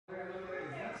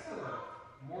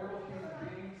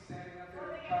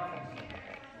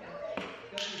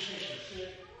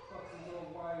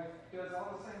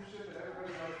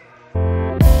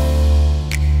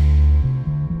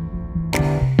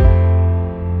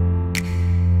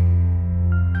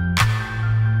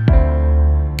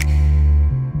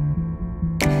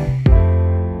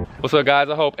What's up, guys?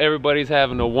 I hope everybody's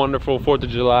having a wonderful 4th of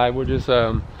July. We're just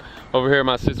over here at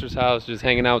my sister's house, just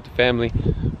hanging out with the family.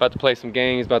 About to play some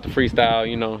games, about to freestyle.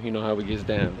 You know how we gets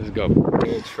down. Let's go.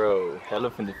 Intro, hella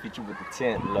from the future with the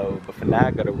tent low, but for now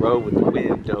I gotta roll with the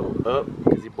window up,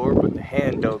 cause you bored with the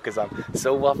handle, cause I'm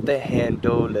so off the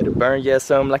handle. Let it burn, yeah,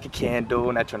 something like a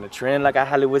candle. Not trying to trend like a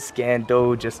Hollywood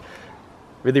scandal, just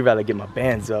really rather get my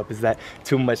bands up. Is that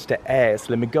too much to ask?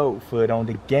 Let me go, foot on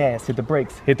the gas, hit the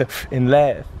brakes, and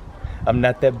laugh. I'm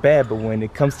not that bad, but when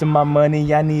it comes to my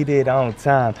money, I need it on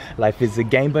time. Life is a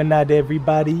game, but not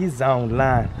everybody is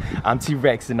online. I'm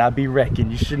T-Rex and I be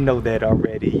wrecking, you should know that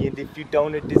already. And if you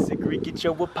don't or disagree, get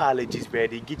your apologies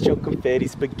ready. Get your confetti,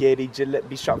 spaghetti, Gillette,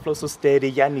 be sharp, flow so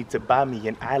steady. I need to buy me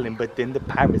an island, but then the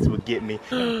pirates will get me.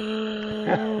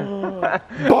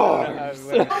 Bars!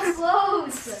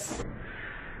 Close!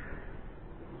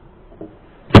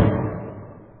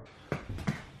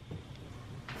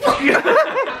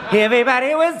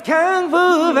 Everybody was kung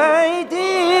fu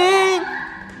fighting.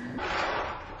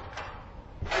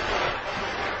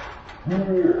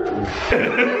 Dude,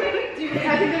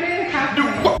 I think they're in the caption.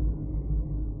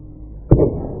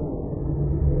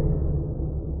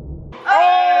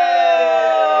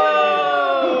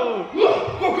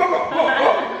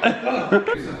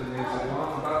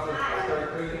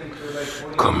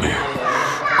 Come here,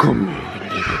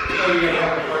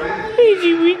 little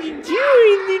baby. What you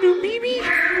doing, little baby?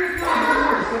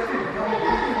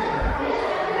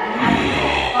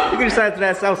 You can decide to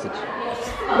that sausage.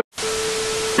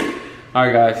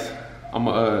 Alright, guys. I'm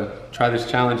gonna try this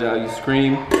challenge out. You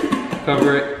scream,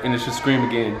 cover it, and it should scream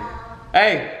again.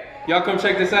 Hey, y'all come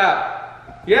check this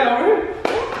out. Yeah, over here.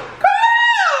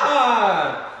 Come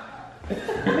on!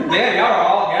 Damn, y'all are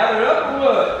all gathered up or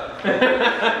what?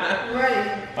 Ready.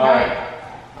 Alright.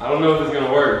 I don't know if it's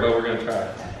gonna work, but we're gonna try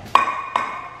it.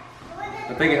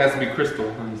 I think it has to be crystal.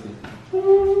 Let me see.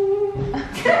 You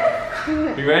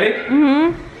ready?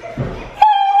 Mm-hmm.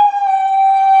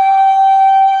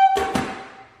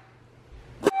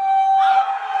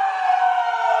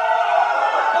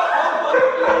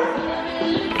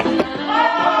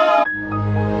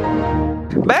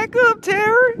 Back up,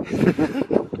 Terry.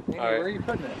 Alright. Where are you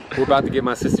putting it? We're about to get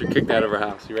my sister kicked out of her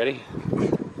house. You ready?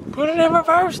 Put it in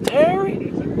reverse,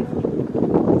 Terry.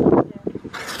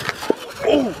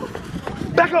 Oh!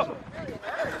 Back up!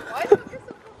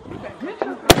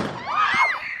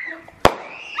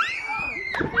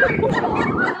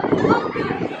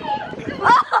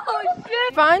 Oh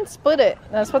shit! Fine, split it.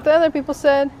 That's what the other people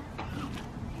said.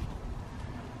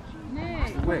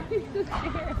 Wait.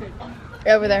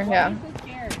 Over there, yeah.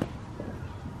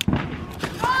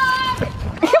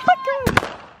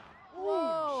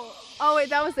 Whoa! Oh wait,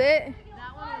 that was it?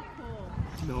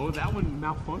 No, that one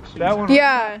malfunctioned. That one.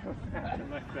 Yeah.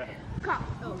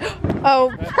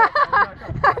 Oh.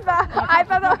 I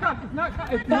thought that.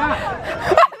 It's not.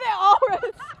 They all were.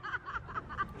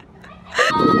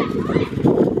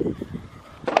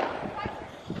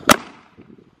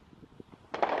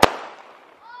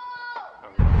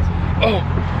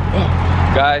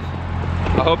 Guys,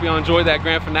 I hope y'all enjoyed that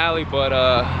grand finale, but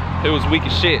it was weak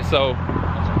as shit, so You're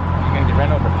gonna get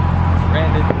ran over.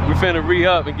 Brandon. we finna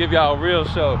re-up and give y'all a real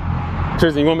show.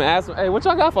 Tristan, you want me to ask them, hey, what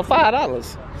y'all got for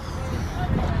 $5?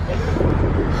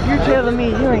 You're telling me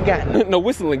you ain't got no. No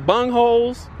whistling bung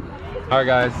holes. All right,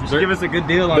 guys. Give us a good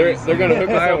deal on They're these. gonna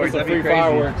hook us up with some That'd be free crazy.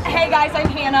 fireworks. Hey guys, I'm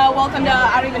Hannah. Welcome to,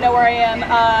 I don't even know where I am.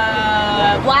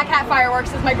 Black Hat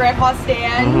Fireworks is my grandpa's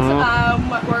stand.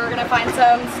 We're gonna find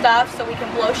some stuff so we can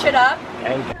blow shit up.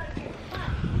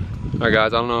 All right,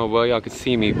 guys, I don't know well y'all can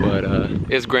see me, but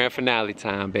it's grand finale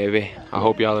time, baby. I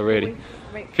hope y'all are ready.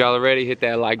 If y'all are ready, hit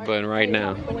that like button right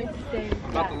now.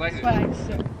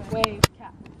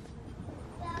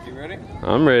 You ready?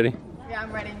 I'm ready. Yeah,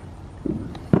 I'm ready.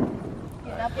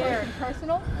 Get up there.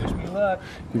 Personal? Wish me luck.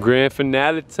 Grand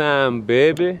finale time,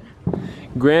 baby.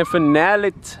 Grand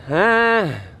finale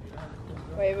time.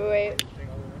 Wait.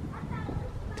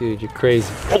 Dude, you're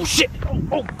crazy. Oh shit!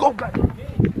 Oh, God!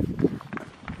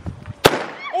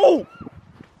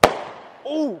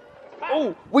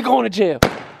 Oh, we going to jail.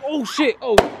 Oh shit!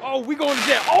 Oh, we going to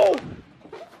jail.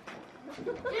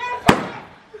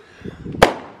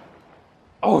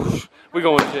 Oh, we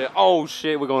going to jail. Oh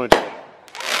shit, we going to jail.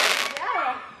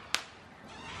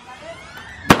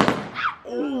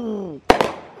 Oh.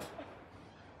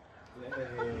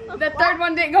 The third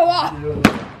one didn't go off.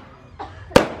 Oh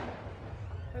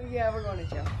yeah, we're going to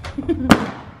jail.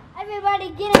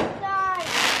 Everybody get inside!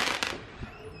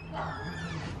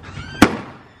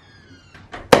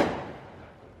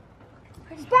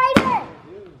 Spider!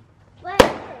 Wait.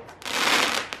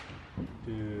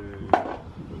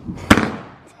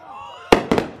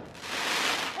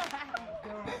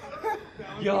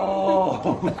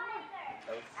 Yo. That's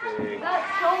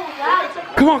so loud.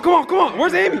 Come on, come on, come on.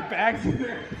 Where's Amy? Bags.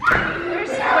 Where's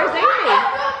Amy?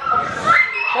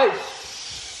 Hey.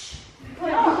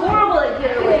 I'm horrible at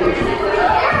getaways.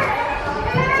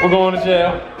 We're going to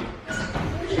jail.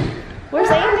 Where's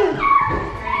Amy?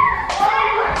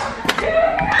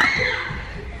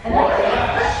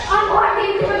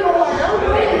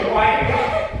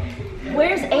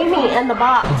 Where's Amy and the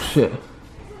box? Oh shit.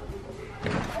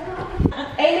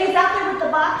 Amy's out there with the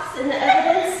box and the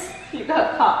evidence. You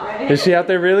got caught, right? Is she out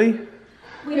there really?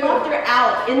 We left her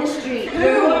out in the street.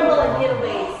 We're horrible at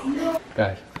getaways.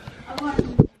 Guys.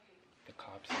 The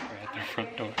cops are at their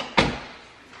front door.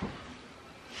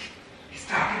 He's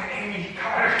talking to Amy. He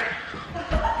caught her.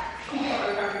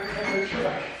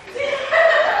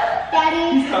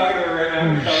 Daddy. He's talking to her right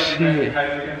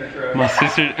now. My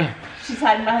sister. She's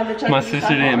hiding behind the truck. My sister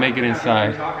didn't make it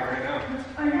inside.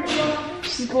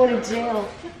 She's going to jail.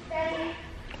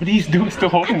 What are you doing? Still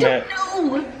holding that?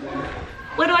 No!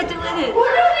 What do I do with it?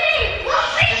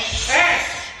 Hey!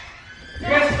 You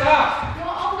guys stop!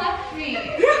 Mom left me.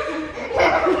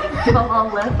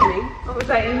 What was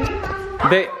that, Amy?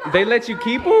 They let you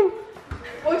keep them?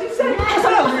 What'd you say?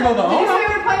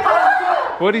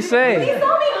 What'd he say? He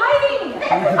saw me hiding. I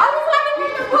was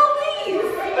hiding from the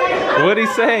police. What'd he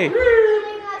say? I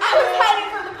was hiding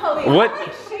from the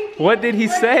police. What did he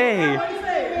say?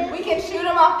 We can shoot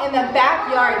him off in the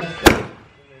backyard.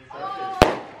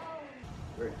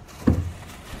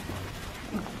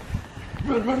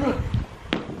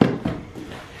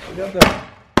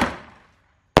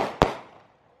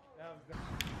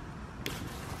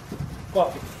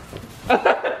 Fuck.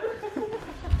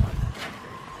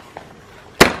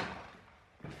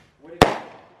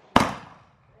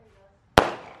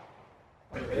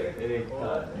 It ain't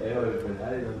caught. I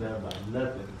didn't know that about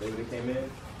nothing. They would have came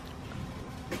in.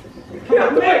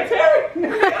 Terry! Terry!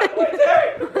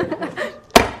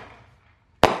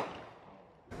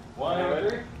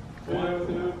 1,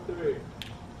 2, 3.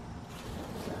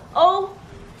 Oh!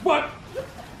 What?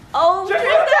 Oh!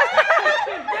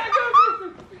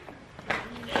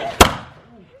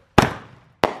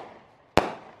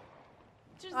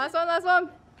 Last one, last one.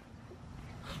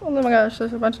 Oh my gosh,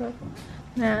 there's a bunch of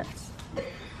gnats.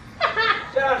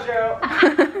 Shout out,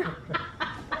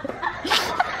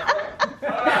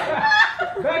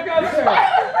 back up there!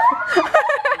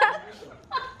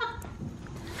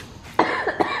 I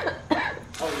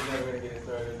was never gonna get it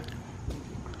started.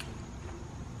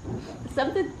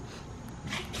 Something.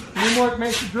 Teamwork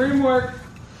makes the dream work.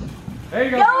 There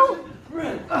you go. Go!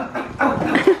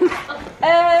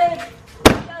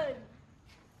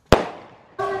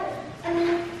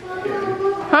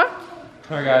 Huh?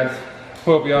 Alright guys,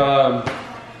 hope y'all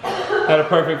had a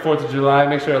perfect 4th of July.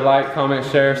 Make sure to like, comment,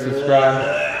 share,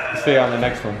 subscribe. See you on the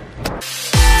next one.